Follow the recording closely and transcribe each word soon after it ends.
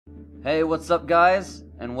Hey, what's up guys?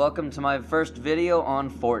 And welcome to my first video on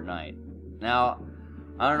Fortnite. Now,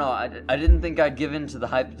 I don't know, I didn't think I'd give in to the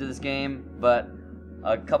hype to this game, but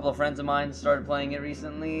a couple of friends of mine started playing it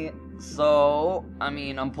recently, so,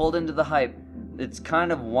 I'm pulled into the hype. It's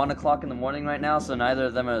kind of 1 o'clock in the morning right now, so none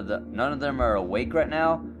of them are awake right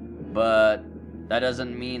now, but that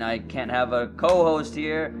doesn't mean I can't have a co-host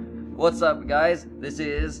here. What's up guys? This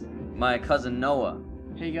is my cousin Noah.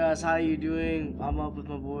 Hey guys, how you doing? I'm up with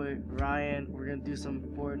my boy Ryan. We're gonna do some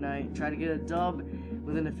Fortnite, try to get a dub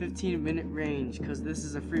within a 15-minute range, because this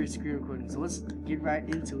is a free screen recording. So let's get right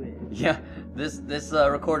into it. Yeah, this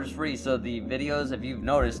recorder's free, so the videos, if you've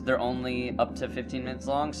noticed, they're only up to 15 minutes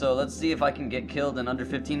long. So let's see if I can get killed in under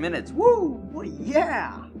 15 minutes. Woo! Well,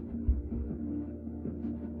 yeah!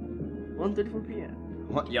 1:34 p.m.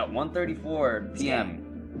 Yeah, 1:34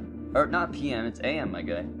 p.m. Or not p.m. It's a.m. my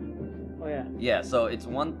guy. Oh yeah. Yeah, so it's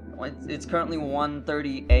currently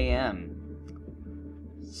 1:30 a.m.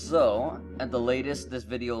 So at the latest, this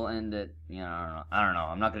video will end at I don't know.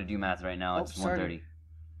 I'm not gonna do math right now. It's 1:30.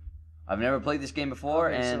 I've never played this game before,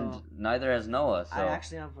 and so neither has Noah. So I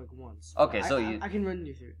actually have like once. Okay, so I can run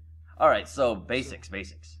you through. All right, so basics.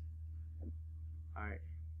 All right.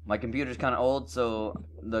 My computer's kind of old, so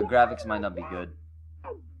the graphics might not be good.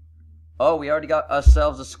 Oh, we already got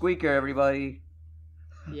ourselves a squeaker, everybody.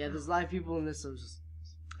 Yeah, there's a lot of people in this, so just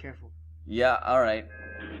careful. Yeah, alright.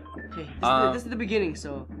 Okay, this is the beginning,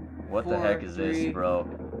 so... What the heck is this, bro?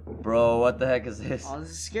 Bro, what the heck is this? Oh,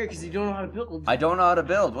 this is scary because you don't know how to build. I don't know how to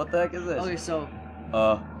build. What the heck is this? Okay, so...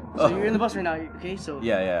 So you're in the bus right now, okay? So...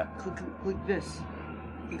 Yeah. Click this.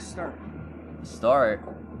 Click start. Start?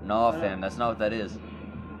 No, fam, that's not what that is.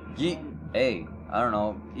 Yeet. A. I don't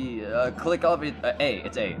know. Click off it. A.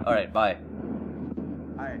 It's A. Alright, bye.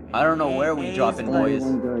 Alright. I don't know where we drop in, boys.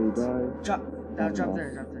 Drop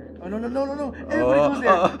there. Oh, no. Everybody goes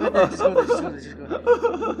there. Right there. Just go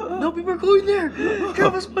there. No, people are going there.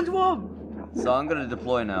 Grab a SpongeBob. So I'm gonna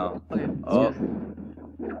deploy now. Okay. Oh.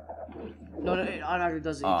 No, it automatically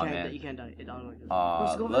does it. You can't die. It automatically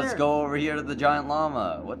does it. Let's go over here to the giant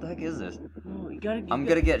llama. What the heck is this? No, I'm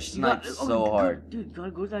gonna get sniped so hard. Dude, you gotta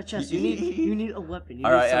go to that chest. You need a weapon.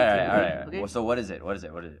 Alright. Okay? So what is it? What do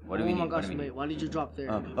we need? Oh my gosh, wait, why did you drop there?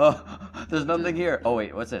 There's nothing here. Oh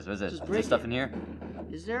wait, what's this? Is there stuff in here?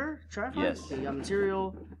 Is there? Try to find Yes. Okay, you got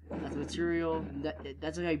material. That's material.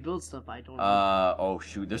 That's how you build stuff. I don't know. Oh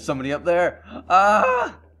shoot, there's somebody up there.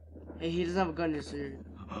 Hey, he doesn't have a gun, so you're...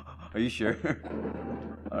 Are you sure?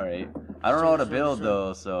 Alright. I don't know how to build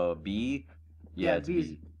though, so B? Yeah, it's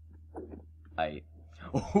B.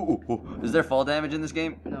 Is there fall damage in this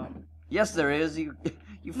game? No. Yes, there is. You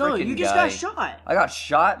freaking No, you just got shot. I got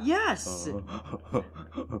shot? Yes.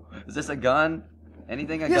 Is this a gun?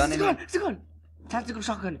 Anything? Yes, it's a gun. It's a gun. Tactical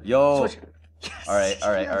shotgun. Yo. Switch. Yes.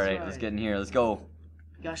 Alright. Let's get in here. Let's go.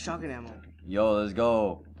 You got shotgun ammo. Yo, let's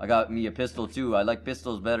go. I got me a pistol too. I like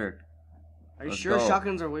pistols better. Are you sure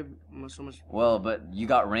shotguns are so much? Well, but you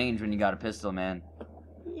got range when you got a pistol, man.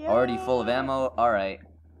 Yeah. Already full of ammo. Alright.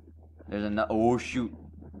 There's another. Oh shoot.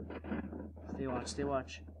 Stay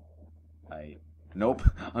watch. Nope.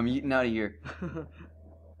 I'm eating out of here.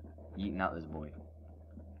 Eating out this boy.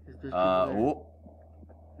 Oh.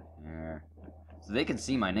 Yeah. So they can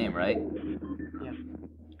see my name, right? Yeah.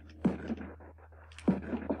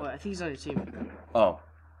 Oh, I think he's on your team. Oh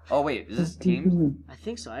wait, is this teams? I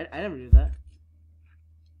think so. I never knew that.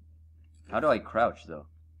 How do I crouch though?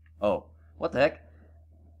 Oh, what the heck?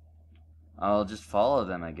 I'll just follow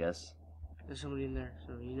them, I guess. There's somebody in there,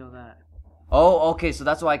 so you know that. Oh, okay, so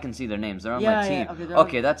that's why I can see their names. They're on my team. Yeah,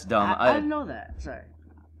 okay, that's dumb. I didn't know that. Sorry.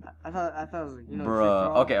 I thought it was like,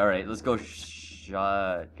 Bruh. Okay, alright, let's go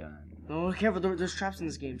shotgun. No, careful. There's traps in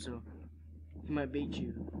this game, so he might bait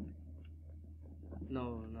you.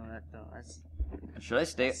 No, that's... Should I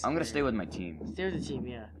stay? I'm gonna stay with my team. Stay with the team,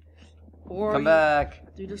 yeah. Or come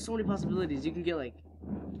back. Dude, there's so many possibilities. You can get like,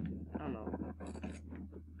 I don't know.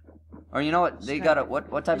 Or you know what? They got a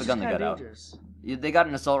what type of gun they got out? They got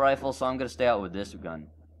an assault rifle, so I'm gonna stay out with this gun.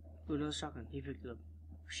 Ooh, another shotgun. He picked it up.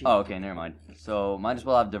 Oh, okay, never mind. So might as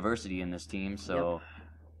well have diversity in this team. So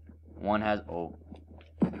one has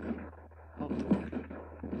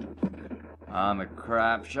I'm a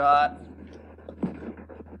crap shot.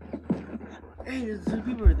 Hey, there's 2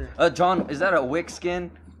 people right there. John, is that a Wick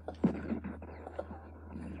skin?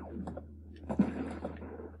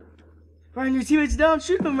 Ryan, your teammate's down.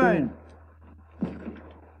 Shoot him, Ryan.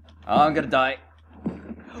 I'm gonna die.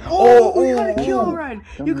 Oh, you gotta kill him, Ryan.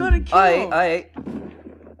 You gotta kill him.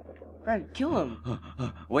 Ryan, kill him.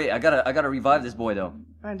 Wait, I gotta revive this boy though.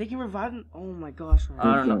 Ryan, they can revive him. Oh my gosh, Ryan.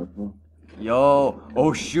 I don't know. Yo,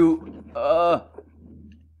 oh shoot.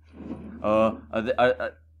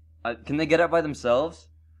 Can they get up by themselves?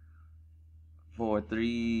 4,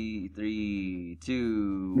 3, 3,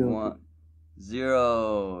 2, 1,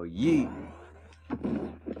 0. Yeet.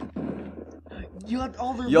 You got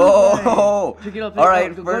all the Yo! loot, right? Pick it up. All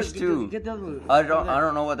right, Go, first two. Get the loot. I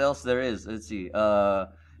don't know what else there is. Let's see.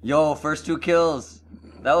 Yo, first 2 kills.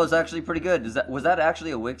 That was actually pretty good. Was that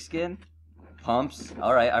actually a wick skin? Pumps.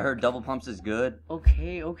 All right, I heard double pumps is good.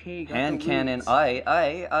 Okay. Got Hand the cannon. loot.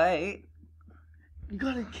 I. You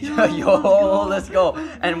gotta kill. Yo, let's go.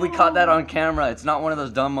 And we caught that on camera. It's not one of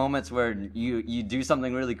those dumb moments where you do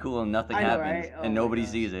something really cool and nothing happens, right? Oh and my nobody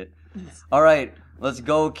gosh. sees it. All right, let's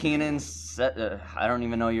go, Keenan. I don't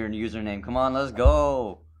even know your username. Come on, let's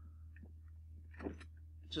go.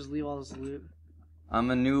 Just leave all this loot. I'm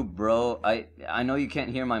a noob, bro. I know you can't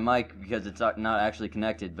hear my mic because it's not actually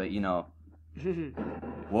connected, but you know.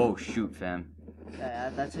 Whoa, shoot, fam.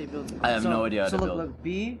 That's how you build. I have no idea how to build. So look,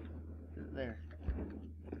 B. There.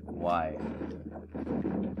 Why?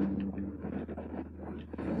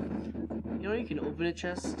 You know you can open a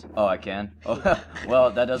chest. Oh, I can? Oh,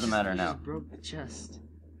 well, that doesn't matter You now. just broke the chest.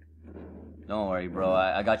 Don't worry, bro.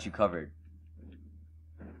 I got you covered.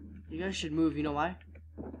 You guys should move. You know why?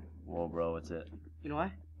 Whoa, bro, what's it? You know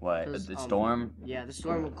why? What? 'Cause, The storm? Yeah, the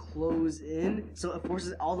storm will close in, so it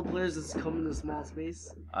forces all the players to come in a small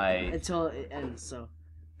space until it ends. So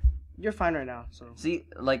you're fine right now. So see,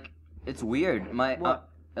 like, it's weird. My What?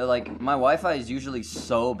 my Wi-Fi is usually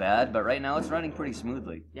so bad, but right now it's running pretty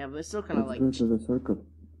smoothly. yeah, but it's still kind of like. Go to the circle.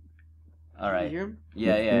 All right. You hear him?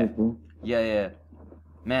 Yeah.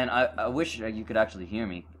 Man, I wish you could actually hear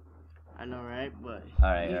me. I know, right? But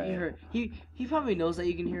All right. he heard. He probably knows that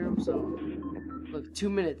you can hear him. So look, 2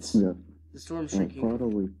 minutes. Yeah. The storm's I'm shrinking. far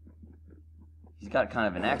away. He's got kind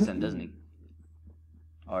of an accent, doesn't he?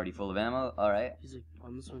 Already full of ammo. All right. He's like,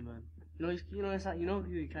 I'm this way, man. You know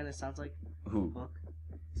who he kind of sounds like? Who? Fuck.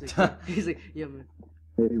 He's like, yeah, man.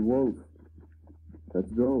 Hey, Wolf.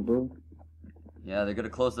 Let's go, bro. Yeah, they're gonna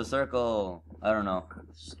close the circle. I don't know.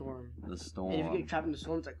 Storm. The storm. And if you get trapped in the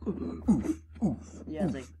storm, it's like, Oof. yeah,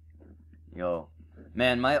 it's like. Yo,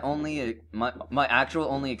 man, my actual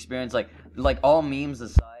only experience, like all memes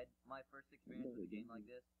aside, my first experience with a game like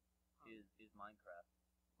this is Minecraft.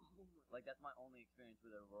 Like that's my only experience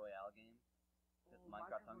with a Royale game. Just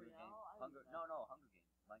Minecraft Hunger Games. Hunger Games.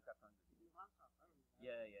 Minecraft Hunger Games.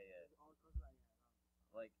 Yeah.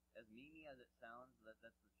 Like as memey as it sounds, that's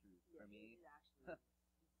the truth for me.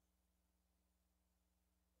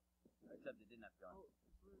 Except it didn't have guns.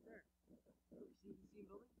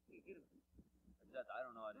 Except I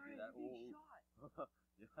don't know how to do that. Ooh.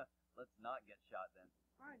 Yeah, let's not get shot then.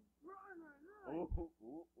 Run. Oh,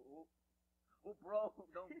 bro,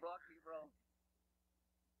 don't block me, bro.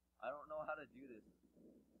 I don't know how to do this,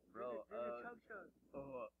 bro. Oh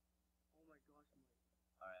my gosh,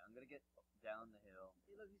 Alright, I'm gonna get down the hill.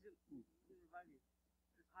 Hey, look, he's gonna revive you.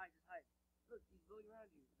 Just hide. Look, he's building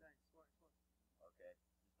around you. Nice, smart. Okay,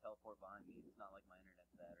 just teleport behind me. It's not like my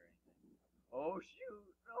internet's bad or anything. Oh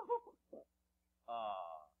shoot, no.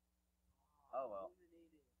 Oh well.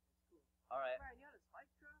 Alright. Brian, you had a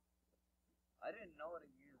spike trap? I didn't know how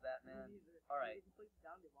to use that, man. Alright.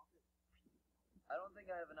 I don't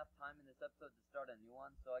think I have enough time in this episode to start a new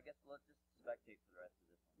one, so I guess let's just spectate for the rest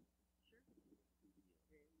of this one.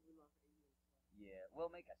 Sure. Yeah,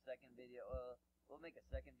 we'll make a second video. And yeah.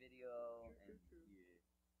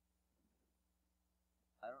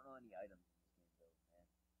 I don't know any items in this game though,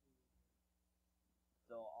 man.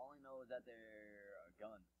 So all I know is that there are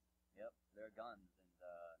guns. Yep, there are guns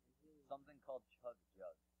and something called Chug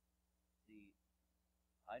Jug. See,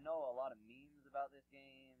 I know a lot of memes about this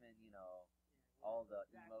game and all the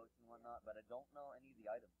emotes and whatnot, but I don't know any of the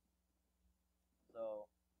items.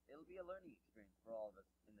 So it'll be a learning experience for all of us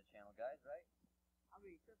in the channel, guys, right? I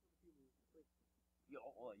mean, except for the people who play.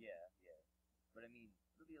 Well, yeah. But I mean,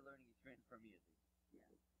 it'll be a learning experience for me at least.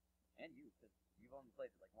 Yeah. And you, because you've only played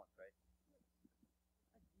it like once, right?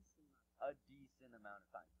 A decent amount of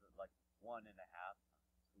time. So like 1.5 times.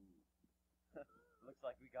 Ooh. Looks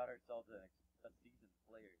like we got ourselves a seasoned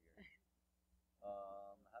player here.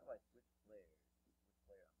 How do I switch players? Which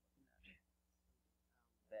player I'm looking at?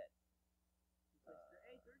 Bet.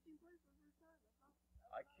 Hey, 13 players for the first time.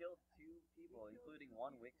 I killed 2 people, including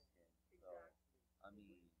 1 wick skin. So, I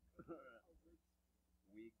mean,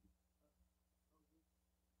 wig.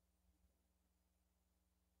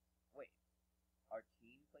 Wait, our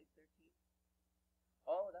team plays 13?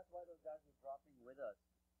 Oh, that's why those guys were dropping with us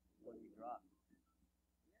when we dropped.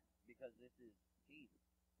 Because this is team,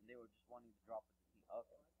 and they were just wanting to drop with the team.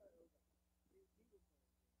 Okay.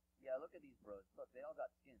 Yeah, look at these bros. Look, they all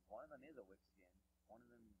got skins. One of them is a wick skin. One of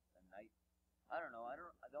them a knight I don't know.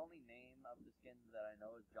 The only name of the skin that I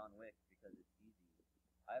know is John Wick because it's easy.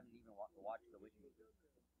 I haven't even watched the Wick movie.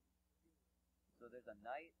 So there's a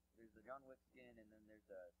knight, there's the John Wick skin, and then there's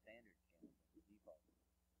a standard skin, the default.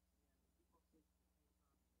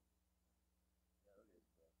 Yeah, look at this,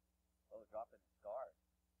 bro. Oh, dropping a scar.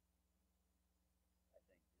 I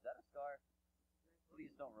think. Is that a scar?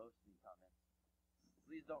 Please don't roast me, comments.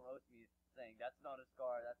 Please don't roast me saying that's not a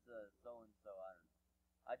scar, that's a so-and-so, I don't know.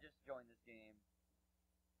 I just joined this game,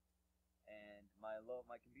 and my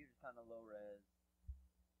computer's kind of low res.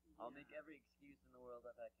 I'll make every excuse in the world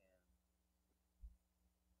if I can.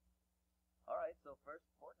 Alright, so first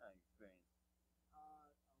Fortnite experience.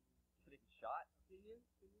 Getting shot? It's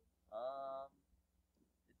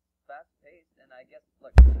fast paced, and I guess,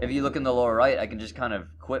 look, if you look in the lower right, I can just kind of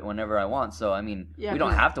quit whenever I want, so I mean, we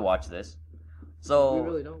don't have to watch this. So, we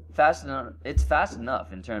really don't. Fast enough, it's fast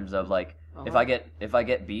enough in terms of, like, if I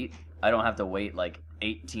get beat, I don't have to wait like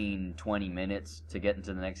 18, 20 minutes to get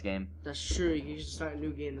into the next game. That's true. You can just start a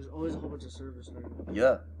new game. There's always a whole bunch of servers starting.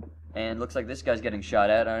 Yeah. And looks like this guy's getting shot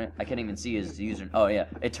at. I can't even see his username. Oh, yeah.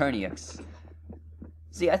 Eternix.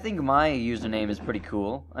 See, I think my username is pretty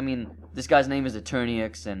cool. I mean, this guy's name is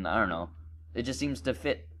Eternix, and I don't know. It just seems to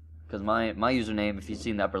fit. Because my username, if you see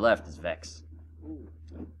in the upper left, is Vex. Ooh.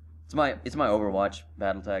 It's my Overwatch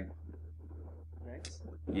battle tag. Vex?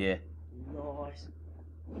 Yeah. Nice.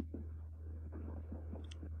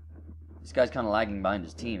 This guy's kind of lagging behind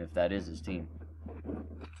his team, if that is his team.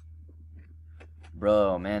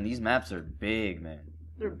 Bro, man, these maps are big, man.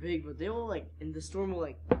 They're big, but they will, like, in the storm will,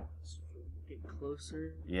 like, get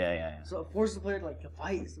closer. Yeah. So it forces the player to, like, to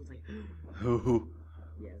fight. So it's like,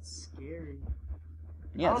 yeah, it's scary.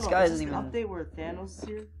 Yeah, this guy isn't even. Update where Thanos is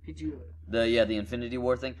here. Could you? The Infinity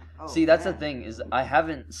War thing. Oh, See, that's man. the thing is I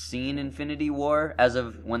haven't seen Infinity War as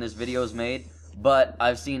of when this video is made, but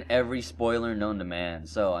I've seen every spoiler known to man.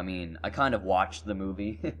 So I mean, I kind of watched the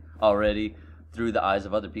movie already through the eyes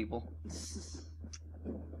of other people.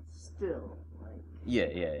 Still, like.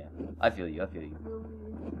 Yeah. I feel you. Really?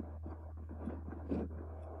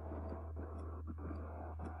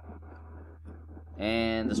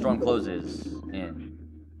 And the storm closes in.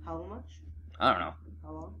 How much? I don't know.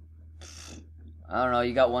 How long? I don't know.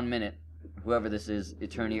 You got 1 minute. Whoever this is,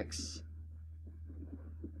 Eternix.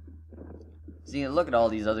 See, look at all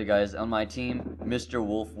these other guys on my team. Mr.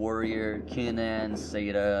 Wolf Warrior, Kinan,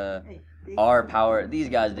 Seda, R Power. These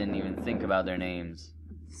guys didn't even think about their names.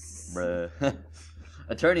 Bruh.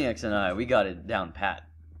 Eternix and I, we got it down pat.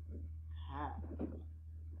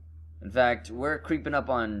 In fact, we're creeping up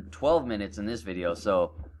on 12 minutes in this video,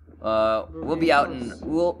 so we'll be out and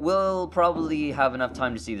we'll probably have enough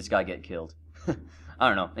time to see this guy get killed. I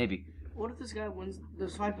don't know, maybe. What if this guy wins?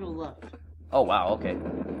 There's 5 people left. Oh wow, okay.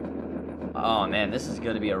 Oh man, this is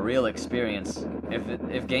gonna be a real experience.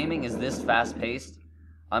 If gaming is this fast paced,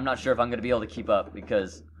 I'm not sure if I'm gonna be able to keep up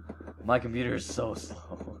because my computer is so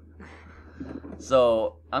slow.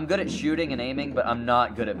 So I'm good at shooting and aiming, but I'm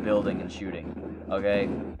not good at building and shooting. Okay.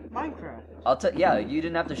 Minecraft. Yeah, you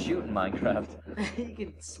didn't have to shoot in Minecraft. You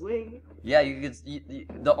can swing. Yeah, you could.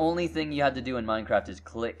 The only thing you had to do in Minecraft is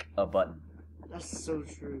click a button. That's so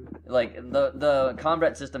true. Like the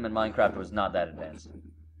combat system in Minecraft was not that advanced.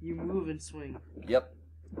 You move and swing. Yep.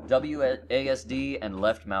 WASD and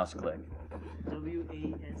left mouse click.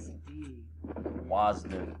 WASD.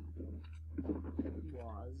 WASD.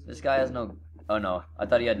 This guy has no. Oh no, I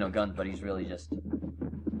thought he had no guns, but he's really just.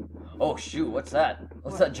 Oh shoot! What's that?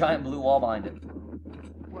 What's that giant blue wall behind him?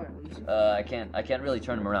 What? I can't really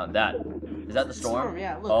turn him around. That is that the storm?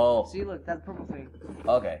 Yeah. Look. Oh. See, look, that purple thing.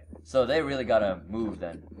 Okay, so they really gotta move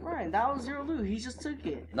then. Ryan, that was your loot. He just took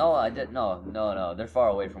it. No, I did. No. They're far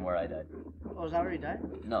away from where I died. Oh, is that where you died?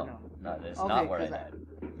 No, it's Okay, not where I died.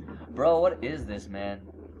 Bro, what is this, man?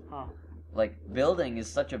 Huh? Like, building is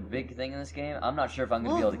such a big thing in this game. I'm not sure if I'm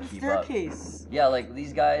gonna be able to keep staircase. up. Yeah, like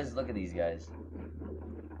these guys. Look at these guys.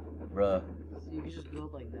 Bruh. So you can just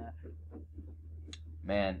build like that.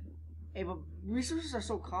 Man. Hey, but resources are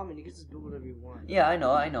so common. You can just build whatever you want. Yeah, I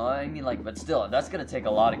know. I mean, like, but still, that's gonna take a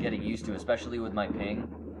lot of getting used to, especially with my ping.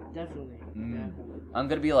 Definitely. Yeah. I'm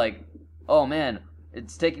gonna be like, oh man,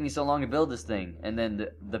 it's taking me so long to build this thing, and then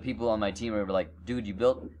the people on my team are like, dude, you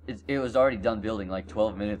built it was already done building like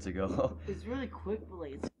 12 minutes ago. It's really quick, but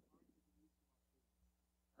like it's.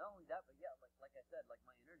 Not only that, but yeah, like I said, like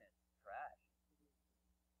my internet's trash.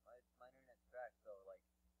 My internet's trash, so like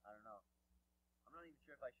I don't know. I'm not even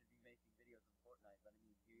sure if I should be making videos on Fortnite, but I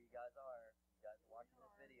mean, here you guys are. You guys are watching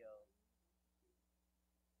this video.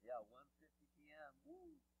 Yeah, 1:50 p.m.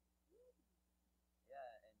 Woo!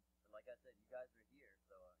 Yeah, and like I said, you guys are